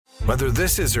Whether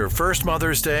this is her first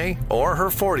Mother's Day or her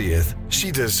 40th, she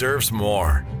deserves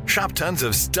more. Shop tons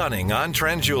of stunning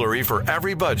on-trend jewelry for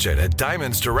every budget at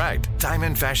Diamonds Direct.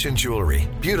 Diamond fashion jewelry,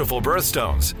 beautiful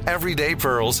birthstones, everyday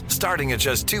pearls starting at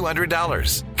just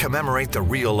 $200. Commemorate the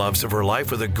real loves of her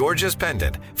life with a gorgeous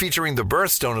pendant featuring the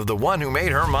birthstone of the one who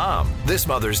made her mom. This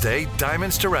Mother's Day,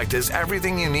 Diamonds Direct is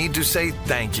everything you need to say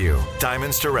thank you.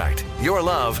 Diamonds Direct. Your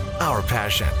love, our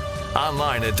passion.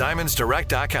 Online at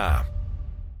diamondsdirect.com.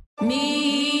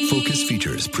 Focus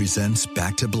Features presents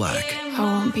Back to Black. I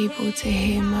want people to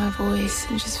hear my voice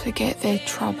and just forget their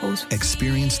troubles.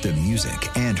 Experience the music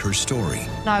and her story.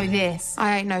 Know this,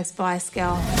 I ain't no Spice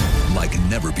Girl. Like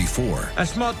never before.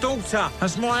 That's my daughter.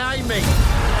 That's my Amy.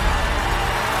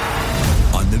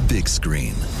 On the big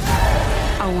screen.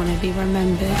 I want to be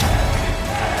remembered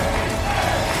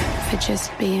for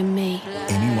just being me.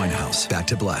 Amy Winehouse, Back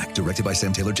to Black, directed by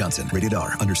Sam Taylor Johnson. Rated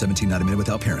R, under 17, not a minute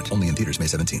without parent. Only in theaters May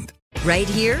 17th. Right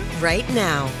here, right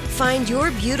now. Find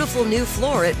your beautiful new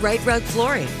floor at Right Rug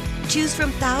Flooring. Choose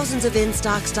from thousands of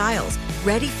in-stock styles,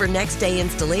 ready for next day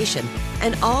installation,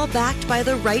 and all backed by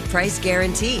the right price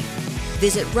guarantee.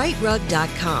 Visit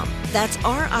rightrug.com. That's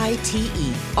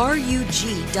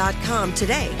RITERUG.com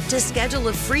today to schedule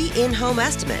a free in-home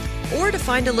estimate or to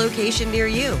find a location near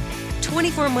you.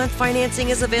 24-month financing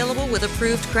is available with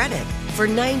approved credit. For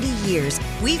 90 years,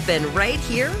 we've been right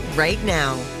here, right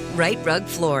now. Right Rug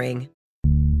Flooring.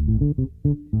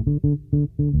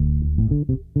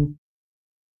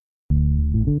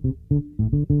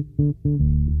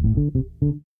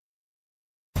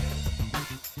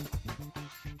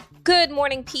 Good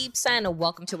morning, peeps, and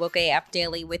welcome to Woke AF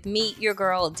Daily with me, your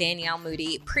girl, Danielle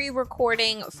Moody,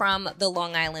 pre-recording from the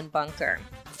Long Island bunker.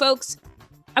 Folks,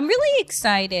 I'm really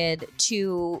excited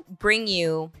to bring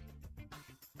you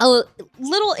a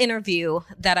little interview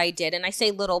that I did, and I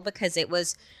say little because it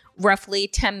was roughly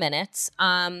 10 minutes,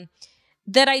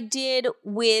 that I did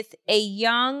with a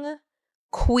young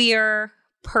queer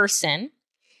person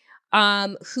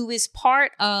who is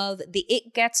part of the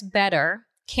It Gets Better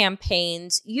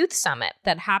campaign's youth summit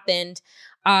that happened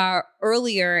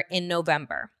earlier in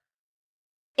November.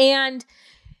 And,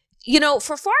 you know,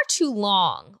 for far too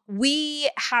long, we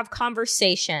have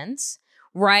conversations,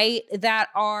 right, that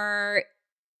are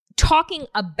talking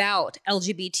about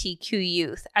LGBTQ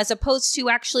youth as opposed to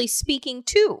actually speaking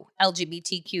to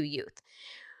LGBTQ youth.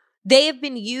 They have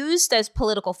been used as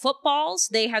political footballs.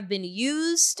 They have been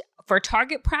used for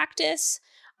target practice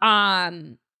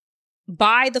by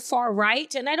the far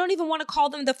right. And I don't even want to call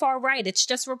them the far right. It's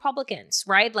just Republicans,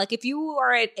 right? Like if you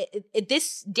are at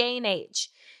this day and age,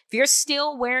 if you're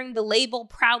still wearing the label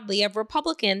proudly of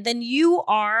Republican, then you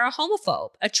are a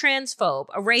homophobe, a transphobe,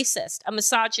 a racist, a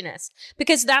misogynist,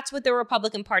 because that's what the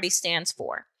Republican Party stands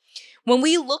for. When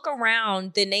we look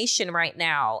around the nation right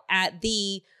now at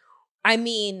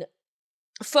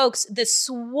folks, the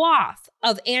swath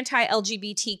of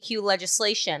anti-LGBTQ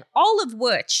legislation, all of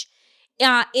which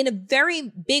in a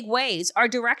very big ways are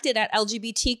directed at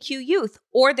LGBTQ youth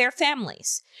or their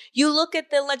families. You look at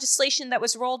the legislation that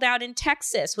was rolled out in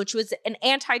Texas, which was an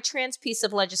anti-trans piece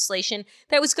of legislation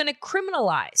that was going to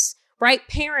criminalize, right,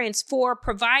 parents for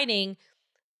providing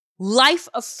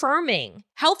life-affirming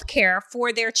healthcare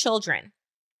for their children.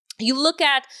 You look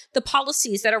at the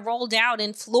policies that are rolled out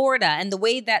in Florida and the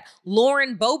way that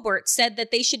Lauren Boebert said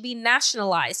that they should be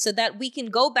nationalized so that we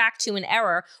can go back to an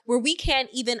era where we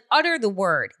can't even utter the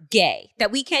word gay,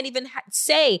 that we can't even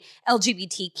say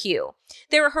LGBTQ.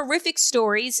 There are horrific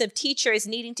stories of teachers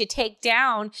needing to take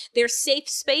down their safe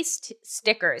space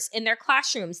stickers in their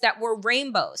classrooms that were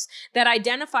rainbows, that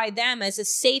identify them as a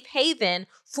safe haven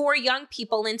for young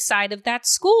people inside of that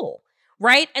school,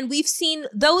 right? And we've seen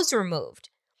those removed.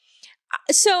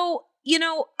 So, you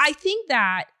know, I think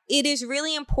that it is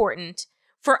really important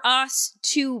for us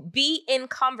to be in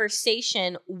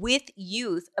conversation with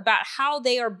youth about how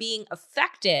they are being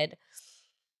affected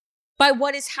by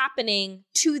what is happening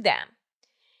to them.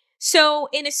 So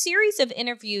in a series of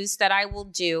interviews that I will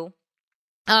do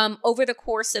over the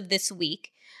course of this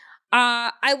week,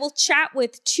 I will chat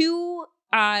with two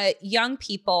young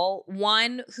people,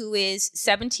 one who is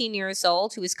 17 years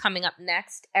old, who is coming up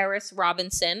next, Eris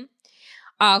Robinson,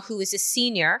 who is a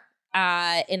senior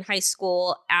in high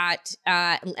school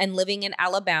and living in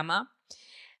Alabama.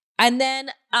 And then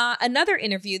another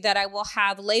interview that I will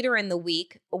have later in the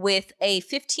week with a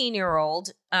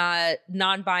 15-year-old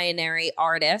non-binary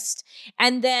artist.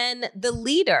 And then the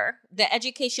leader, the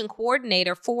education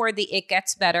coordinator for the It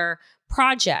Gets Better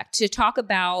project, to talk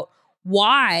about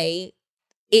why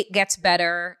It Gets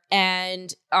Better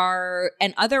and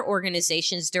other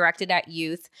organizations directed at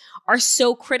youth are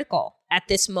so critical at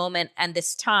this moment and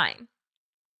this time.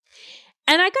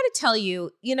 And I got to tell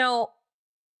you,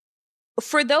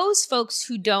 for those folks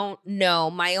who don't know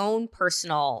my own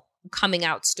personal coming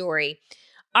out story,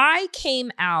 I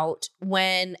came out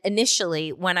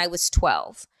initially when I was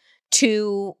 12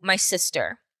 to my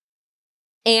sister.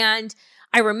 And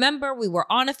I remember we were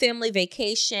on a family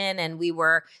vacation and we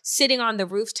were sitting on the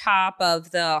rooftop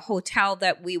of the hotel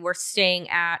that we were staying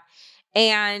at.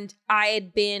 And I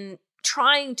had been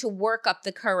trying to work up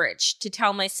the courage to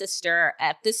tell my sister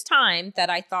at this time that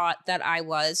I thought that I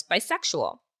was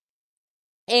bisexual.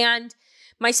 And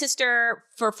my sister,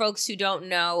 for folks who don't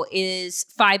know, is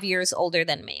 5 years older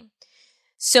than me.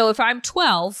 So if I'm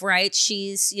 12, right,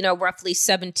 she's, roughly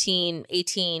 17,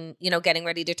 18, getting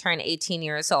ready to turn 18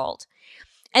 years old.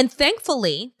 And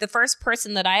thankfully, the first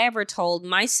person that I ever told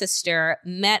my sister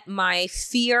met my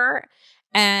fear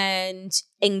and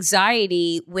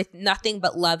anxiety with nothing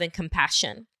but love and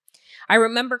compassion. I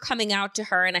remember coming out to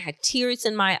her and I had tears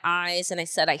in my eyes and I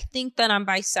said, I think that I'm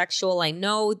bisexual. I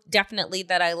know definitely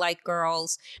that I like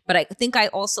girls, but I think I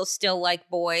also still like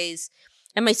boys.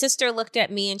 And my sister looked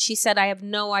at me and she said, I have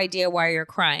no idea why you're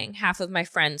crying. Half of my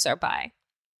friends are bi.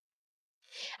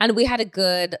 And we had a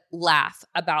good laugh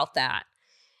about that.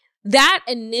 That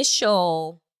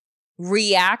initial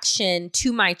reaction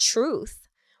to my truth,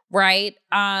 right,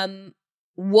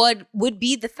 would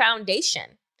be the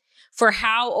foundation for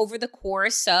how over the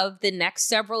course of the next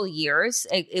several years,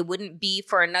 it wouldn't be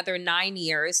for another 9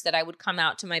 years that I would come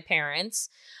out to my parents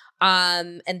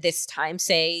and this time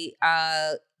say,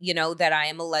 that I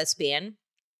am a lesbian.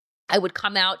 I would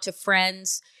come out to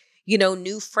friends,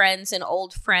 new friends and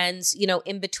old friends,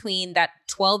 in between that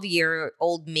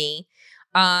 12-year-old me.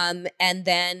 And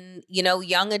then,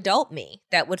 young adult me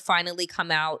that would finally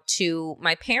come out to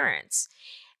my parents.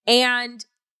 And,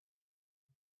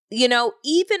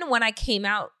 even when I came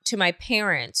out to my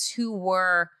parents who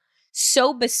were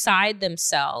so beside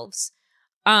themselves,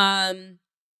 and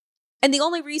the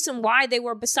only reason why they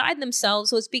were beside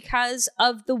themselves was because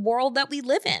of the world that we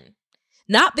live in.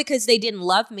 Not because they didn't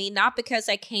love me, not because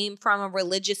I came from a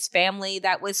religious family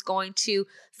that was going to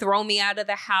throw me out of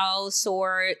the house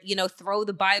or, throw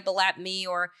the Bible at me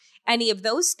or any of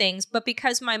those things, but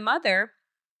because my mother,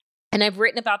 and I've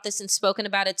written about this and spoken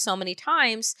about it so many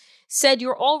times, said,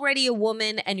 you're already a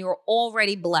woman and you're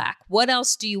already Black. What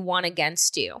else do you want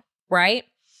against you? Right?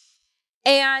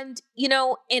 And,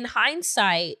 in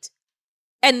hindsight,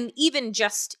 and even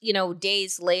just,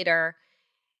 days later,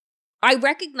 I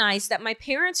recognized that my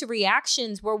parents'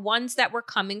 reactions were ones that were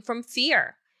coming from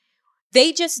fear.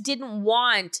 They just didn't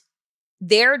want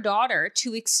their daughter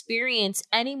to experience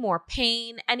any more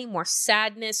pain, any more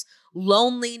sadness,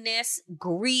 loneliness,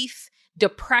 grief,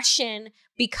 depression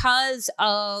because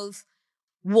of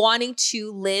wanting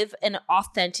to live an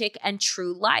authentic and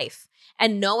true life.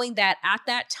 And knowing that at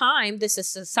that time, this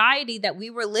society that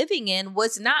we were living in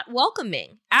was not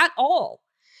welcoming at all.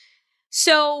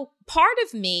 So part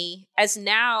of me, as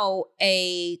now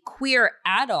a queer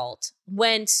adult,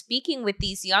 when speaking with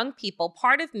these young people,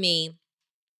 part of me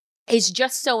is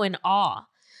just so in awe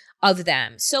of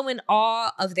them, so in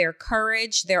awe of their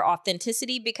courage, their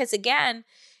authenticity, because again,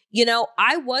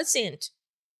 I wasn't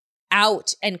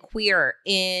out and queer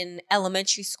in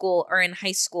elementary school or in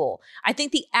high school. I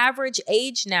think the average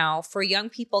age now for young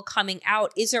people coming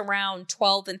out is around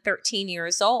 12 and 13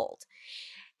 years old.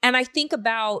 And I think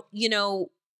about, the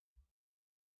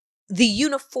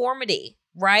uniformity,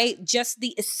 right? Just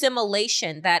the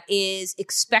assimilation that is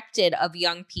expected of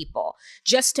young people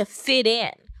just to fit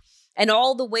in, and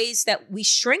all the ways that we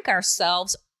shrink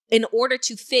ourselves in order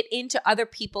to fit into other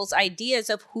people's ideas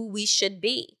of who we should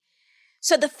be.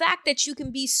 So the fact that you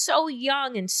can be so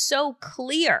young and so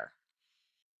clear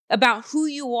about who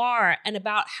you are and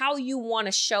about how you want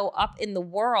to show up in the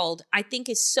world, I think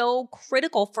is so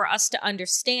critical for us to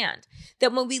understand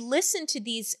that when we listen to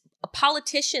these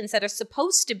politicians that are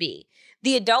supposed to be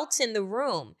the adults in the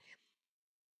room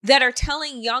that are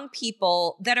telling young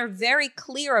people that are very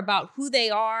clear about who they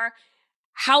are,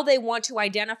 how they want to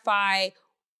identify,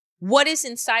 what is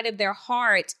inside of their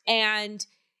heart, and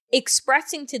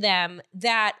expressing to them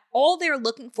that all they're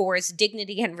looking for is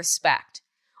dignity and respect.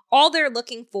 All they're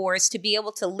looking for is to be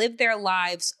able to live their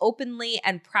lives openly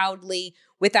and proudly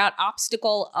without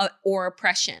obstacle or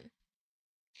oppression.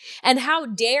 And how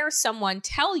dare someone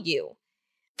tell you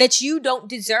that you don't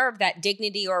deserve that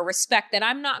dignity or respect, that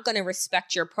I'm not going to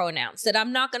respect your pronouns, that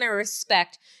I'm not going to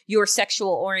respect your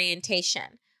sexual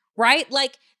orientation, right?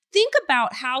 Like, think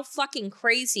about how fucking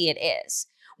crazy it is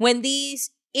when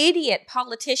these idiot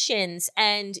politicians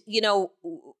and,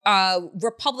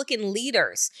 Republican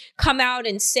leaders come out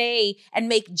and say and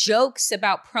make jokes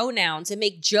about pronouns and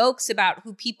make jokes about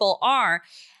who people are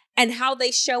and how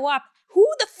they show up. Who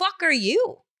the fuck are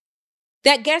you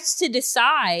that gets to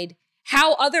decide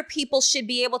how other people should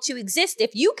be able to exist?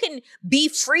 If you can be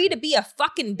free to be a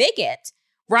fucking bigot,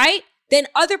 right? Then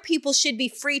other people should be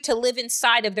free to live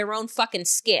inside of their own fucking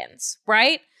skins,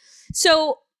 right?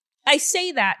 So I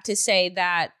say that to say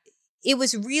that it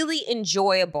was really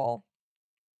enjoyable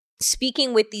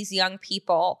speaking with these young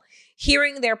people,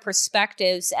 hearing their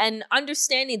perspectives, and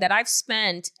understanding that I've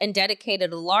spent and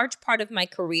dedicated a large part of my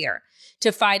career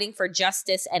to fighting for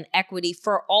justice and equity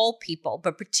for all people,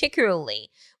 but particularly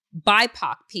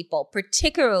BIPOC people,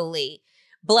 particularly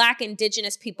Black,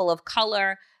 Indigenous people of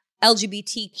color,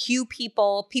 LGBTQ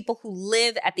people, people who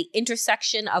live at the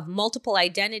intersection of multiple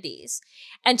identities,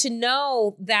 and to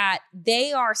know that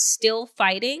they are still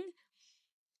fighting,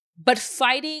 but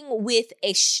fighting with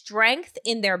a strength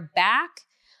in their back,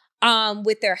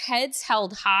 with their heads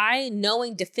held high,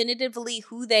 knowing definitively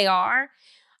who they are,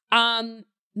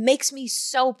 makes me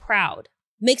so proud.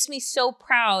 Makes me so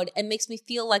proud and makes me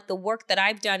feel like the work that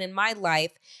I've done in my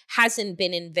life hasn't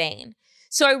been in vain.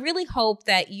 So I really hope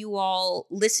that you all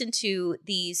listen to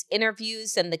these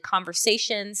interviews and the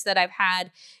conversations that I've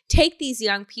had. Take these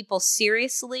young people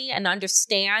seriously and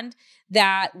understand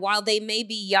that while they may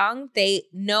be young, they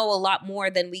know a lot more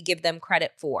than we give them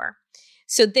credit for.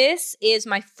 So this is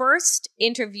my first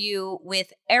interview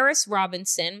with Eris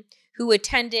Robinson, who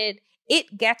attended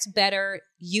It Gets Better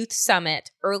Youth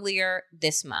Summit earlier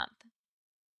this month.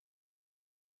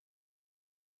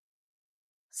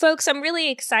 Folks, I'm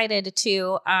really excited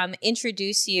to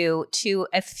introduce you to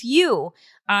a few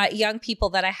young people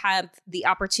that I have the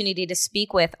opportunity to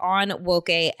speak with on Woke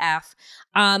AF.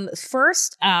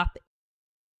 First up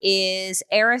is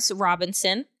Eris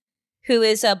Robinson, who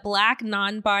is a Black,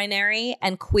 non-binary,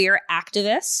 and queer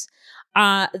activist.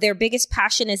 Their biggest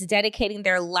passion is dedicating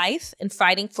their life and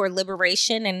fighting for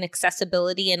liberation and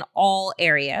accessibility in all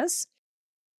areas.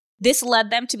 This led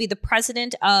them to be the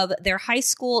president of their high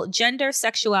school Gender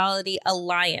Sexuality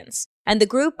Alliance. And the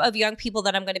group of young people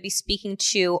that I'm going to be speaking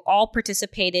to all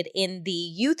participated in the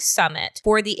Youth Summit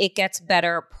for the It Gets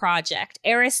Better project.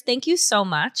 Eris, thank you so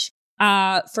much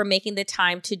for making the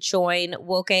time to join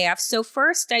Woke AF. So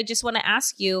first, I just want to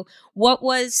ask you, what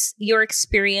was your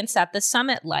experience at the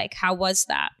summit like? How was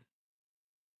that?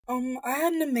 I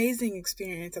had an amazing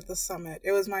experience at the summit.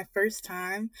 It was my first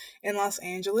time in Los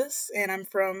Angeles, and I'm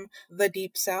from the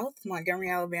Deep South, Montgomery,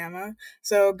 Alabama.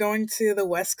 So going to the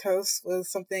West Coast was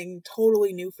something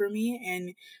totally new for me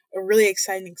and a really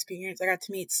exciting experience. I got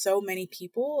to meet so many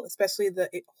people, especially the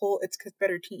whole It's Gets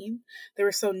Better team. They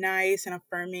were so nice and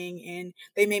affirming, and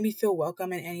they made me feel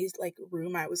welcome in any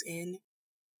room I was in.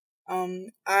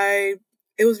 The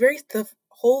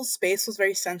whole space was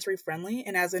very sensory friendly,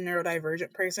 and as a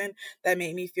neurodivergent person, that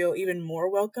made me feel even more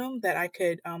welcome, that I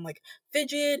could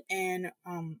fidget and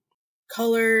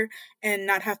color and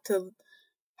not have to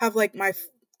have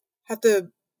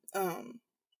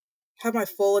my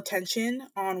full attention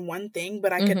on one thing,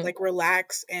 but I could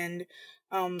relax and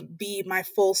be my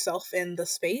full self in the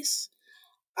space.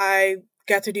 I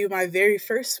got to do my very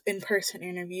first in-person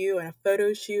interview and a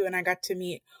photo shoot, and I got to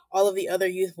meet all of the other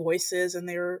youth voices, and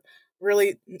they were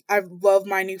I love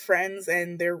my new friends,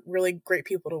 and they're really great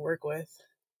people to work with.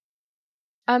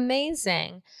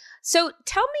 Amazing. So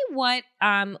tell me what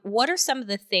are some of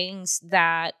the things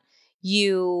that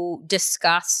you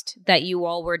discussed, that you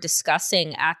all were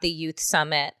discussing at the Youth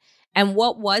Summit, and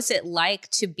what was it like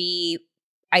to be,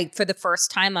 for the first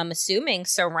time, I'm assuming,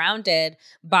 surrounded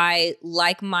by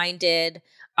like-minded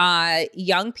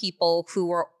young people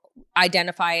who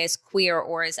identify as queer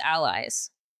or as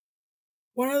allies?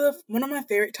 One of my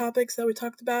favorite topics that we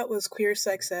talked about was queer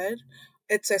sex ed.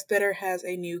 It Gets Better has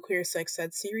a new queer sex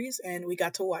ed series, and we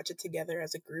got to watch it together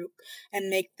as a group and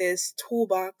make this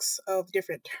toolbox of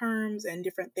different terms and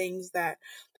different things that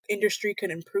industry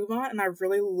could improve on. And I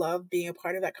really love being a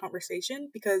part of that conversation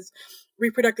because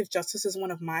reproductive justice is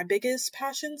one of my biggest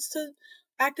passions to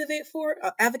advocate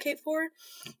for.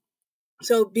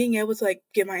 So being able to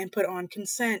give my input on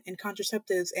consent and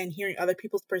contraceptives and hearing other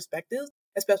people's perspectives,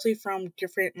 especially from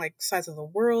different sides of the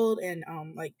world and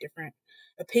different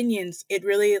opinions, it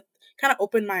really kind of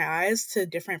opened my eyes to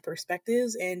different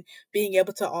perspectives, and being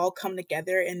able to all come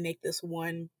together and make this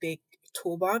one big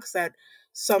toolbox that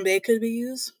someday could be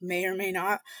used, may or may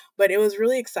not. But it was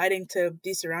really exciting to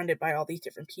be surrounded by all these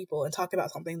different people and talk about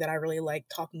something that I really like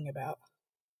talking about.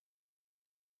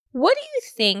 What do you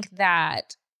think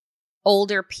that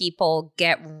older people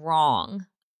get wrong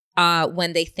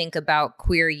when they think about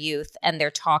queer youth and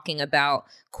they're talking about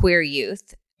queer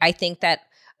youth. I think that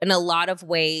in a lot of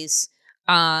ways,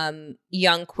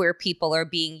 young queer people are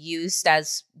being used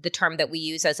as the term that we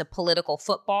use as a political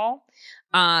football,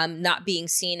 not being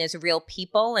seen as real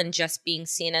people and just being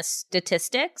seen as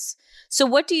statistics. So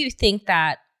what do you think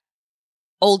that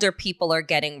older people are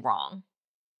getting wrong?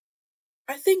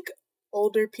 I think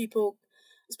older people,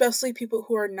 especially people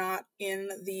who are not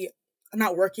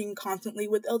working constantly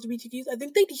with LGBT youth, I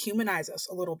think they dehumanize us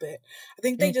a little bit. I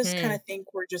think they just kind of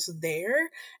think we're just there,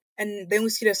 and they only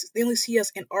see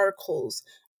us in articles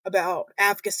about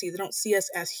advocacy. They don't see us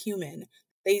as human.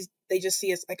 They just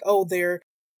see us like, oh, they're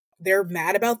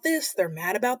mad about this, they're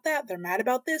mad about that, they're mad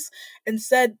about this,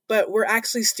 instead, but we're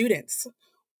actually students.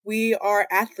 We are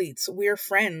athletes, we're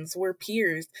friends, we're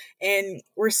peers, and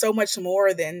we're so much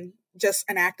more than just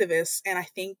an activist. And I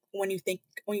think when you think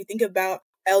about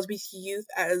LGBT youth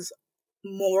as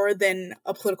more than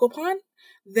a political pawn,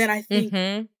 then I think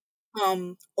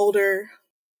older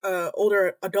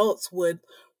adults would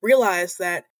realize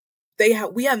that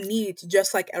we have needs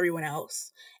just like everyone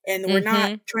else, and we're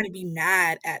not trying to be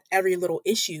mad at every little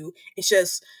issue. It's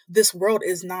just this world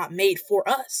is not made for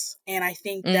us. And I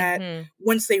think that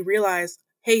once they realize,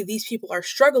 hey, these people are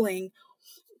struggling,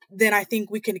 then I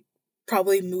think we can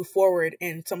probably move forward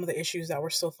in some of the issues that we're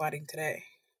still fighting today.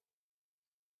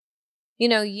 You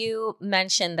know, you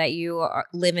mentioned that you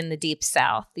live in the Deep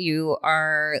South. You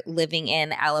are living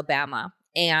in Alabama.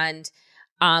 And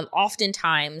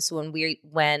oftentimes when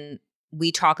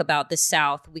we talk about the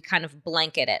South, we kind of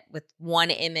blanket it with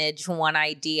one image, one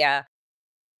idea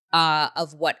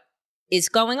of what is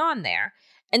going on there.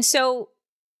 And so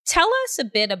tell us a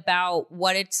bit about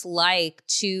what it's like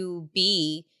to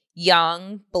be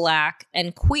young, Black,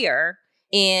 and queer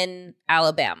in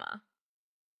Alabama.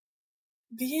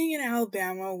 Being in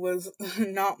Alabama was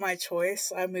not my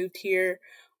choice. I moved here,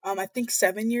 I think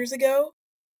 7 years ago.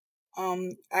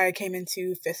 I came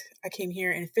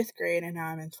here in 5th grade, and now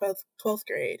I'm in 12th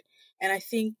grade. And I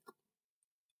think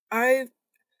I'm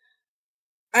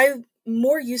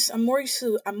more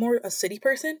a city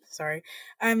person. Sorry.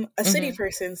 I'm a city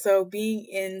person. So being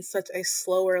in such a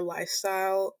slower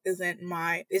lifestyle isn't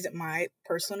my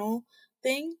personal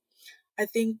thing. I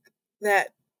think that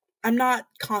I'm not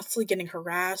constantly getting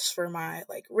harassed for my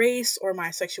race or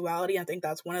my sexuality. I think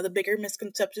that's one of the bigger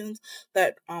misconceptions,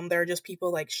 that there are just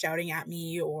people shouting at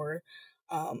me or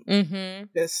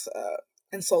just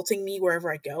insulting me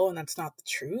wherever I go, and that's not the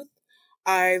truth.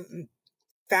 I've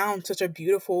found such a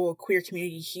beautiful queer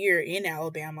community here in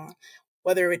Alabama,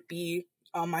 whether it be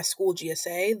my school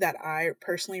GSA that I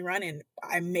personally run, and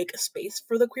I make a space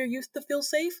for the queer youth to feel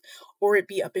safe, or it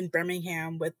be up in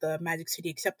Birmingham with the Magic City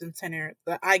Acceptance Center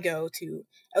that I go to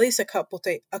at least a couple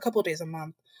days a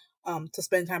month to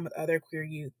spend time with other queer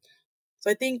youth. So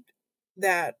I think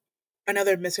that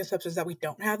another misconception is that we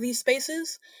don't have these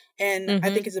spaces, and I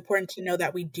think it's important to know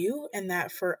that we do, and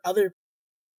that for other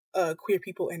queer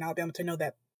people in Alabama to know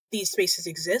that these spaces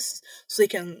exist, so they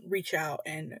can reach out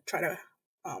and try to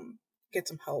get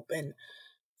some help and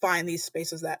find these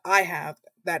spaces that I have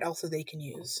that also they can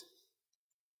use.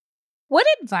 What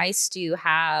advice do you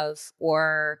have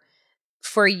for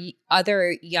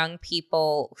other young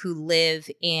people who live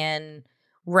in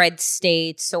red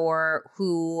states or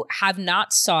who have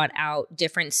not sought out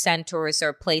different centers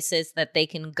or places that they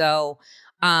can go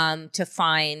to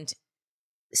find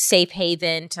safe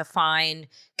haven, to find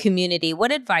community?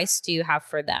 What advice do you have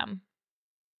for them?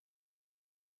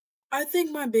 I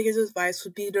think my biggest advice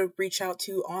would be to reach out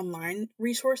to online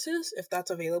resources if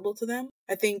that's available to them.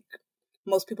 I think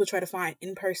most people try to find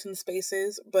in-person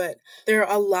spaces, but there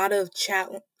are a lot of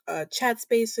chat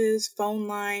spaces, phone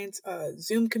lines,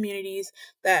 Zoom communities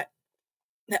that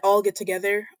all get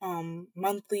together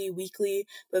monthly, weekly,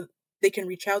 that they can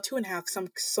reach out to and have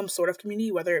some sort of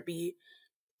community, whether it be,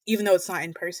 even though it's not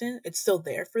in person, it's still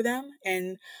there for them.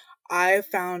 And I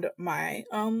found my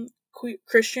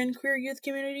Christian queer youth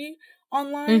community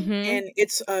online, and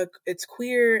it's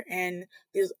queer, and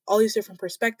there's all these different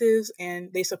perspectives,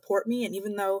 and they support me. And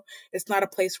even though it's not a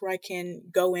place where I can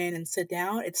go in and sit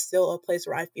down, it's still a place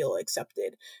where I feel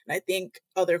accepted. And I think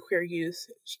other queer youth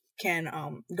can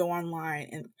go online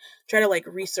and try to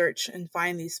research and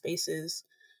find these spaces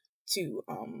to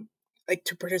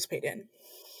to participate in.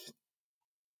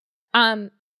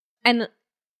 And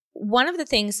one of the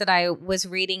things that I was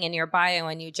reading in your bio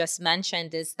and you just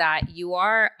mentioned is that you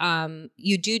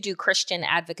do Christian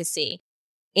advocacy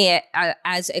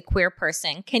as a queer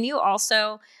person. Can you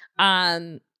also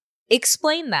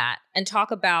Explain that and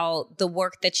talk about the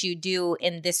work that you do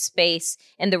in this space,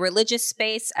 in the religious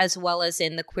space, as well as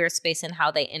in the queer space and how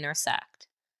they intersect.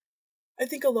 I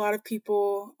think a lot of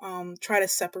people try to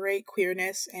separate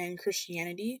queerness and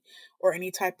Christianity or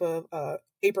any type of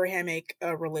Abrahamic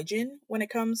religion when it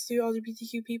comes to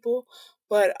LGBTQ people.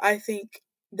 But I think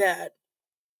that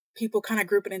people kind of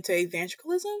group it into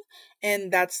evangelicalism,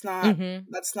 and that's not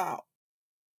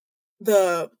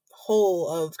the whole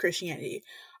of Christianity.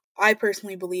 I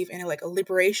personally believe in a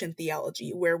liberation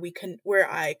theology where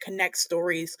I connect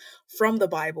stories from the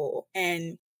Bible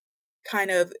and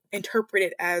kind of interpret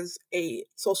it as a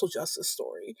social justice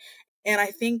story. And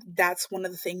I think that's one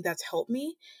of the things that's helped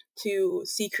me to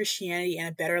see Christianity in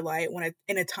a better light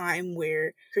in a time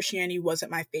where Christianity wasn't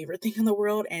my favorite thing in the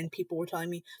world and people were telling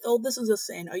me, oh, this is a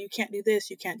sin. Oh, you can't do this.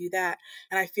 You can't do that.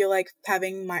 And I feel like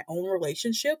having my own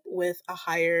relationship with a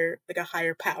higher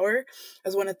power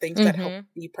is one of the things that helped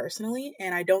me personally.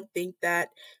 And I don't think that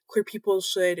queer people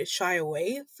should shy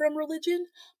away from religion,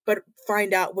 but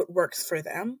find out what works for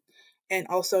them. And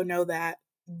also know that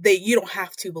you don't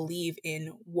have to believe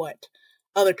in what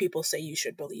other people say you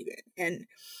should believe in, and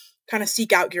kind of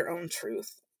seek out your own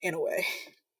truth in a way.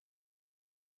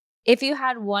 If you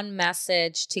had one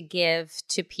message to give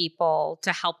to people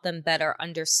to help them better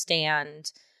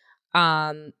understand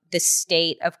the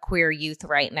state of queer youth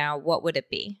right now, what would it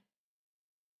be?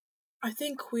 I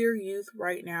think queer youth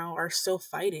right now are still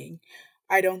fighting.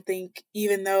 I don't think,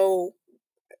 even though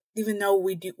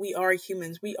we are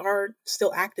humans, we are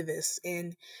still activists,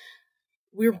 and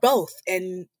we're both,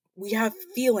 and we have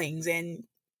feelings, and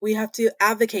we have to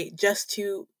advocate just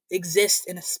to exist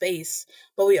in a space,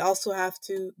 but we also have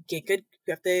to get good.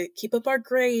 We have to keep up our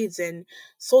grades and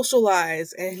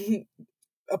socialize and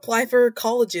apply for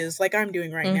colleges like I'm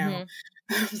doing right now.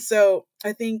 So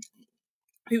I think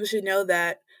people should know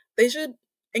that they should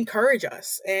encourage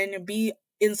us and be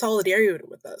in solidarity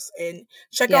with us and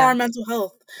check out our mental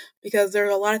health, because there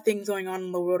are a lot of things going on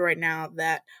in the world right now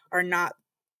that are not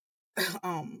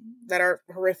that are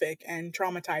horrific and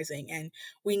traumatizing, and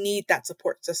we need that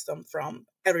support system from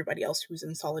everybody else who's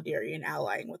in solidarity and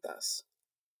allying with us.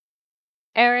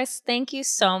 Eris, thank you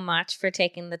so much for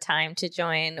taking the time to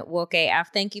join Woke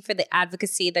AF. Thank you for the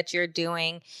advocacy that you're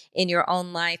doing in your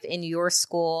own life, in your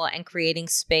school, and creating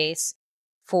space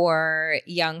for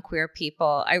young queer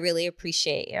people. I really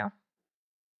appreciate you.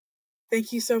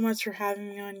 Thank you so much for having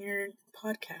me on your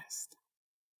podcast.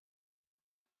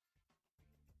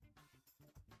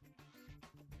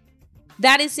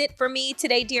 That is it for me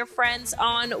today, dear friends,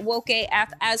 on Woke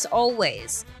AF. As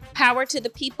always, power to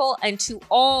the people, and to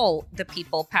all the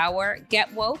people power.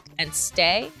 Get woke and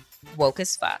stay woke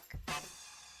as fuck.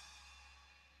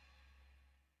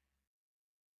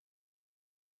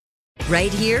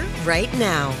 Right here, right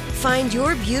now. Find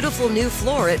your beautiful new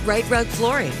floor at Right Rug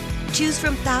Flooring. Choose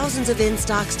from thousands of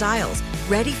in-stock styles,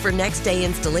 ready for next day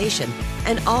installation,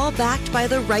 and all backed by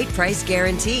the right price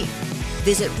guarantee.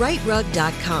 Visit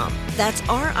rightrug.com. That's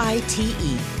RITERUG.com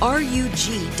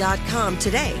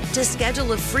today to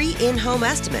schedule a free in-home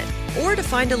estimate or to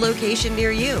find a location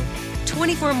near you.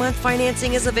 24-month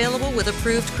financing is available with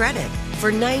approved credit.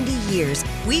 For 90 years,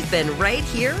 we've been right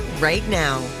here, right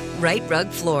now. Right Rug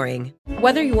Flooring.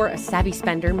 Whether you're a savvy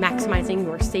spender maximizing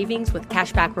your savings with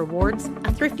cashback rewards,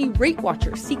 a thrifty rate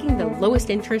watcher seeking the lowest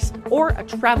interest, or a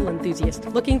travel enthusiast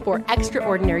looking for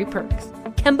extraordinary perks,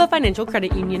 Kemba Financial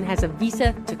Credit Union has a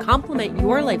visa to complement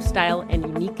your lifestyle and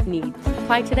unique needs.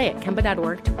 Apply today at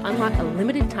Kemba.org to unlock a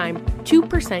limited-time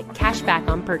 2% cash back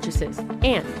on purchases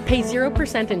and pay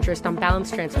 0% interest on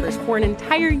balance transfers for an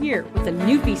entire year with a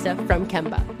new visa from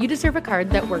Kemba. You deserve a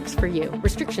card that works for you.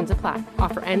 Restrictions apply.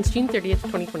 Offer ends June 30th,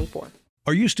 2024.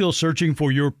 Are you still searching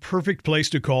for your perfect place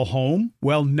to call home?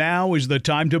 Well, now is the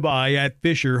time to buy at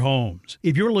Fisher Homes.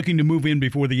 If you're looking to move in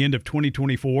before the end of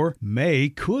 2024, May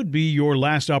could be your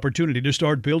last opportunity to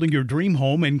start building your dream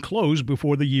home and close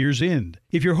before the year's end.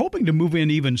 If you're hoping to move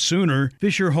in even sooner,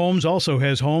 Fisher Homes also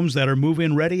has homes that are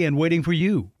move-in ready and waiting for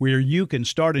you, where you can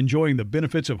start enjoying the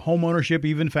benefits of homeownership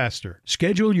even faster.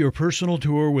 Schedule your personal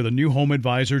tour with a new home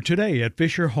advisor today at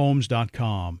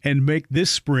FisherHomes.com and make this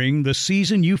spring the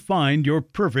season you find your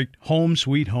perfect home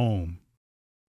sweet home.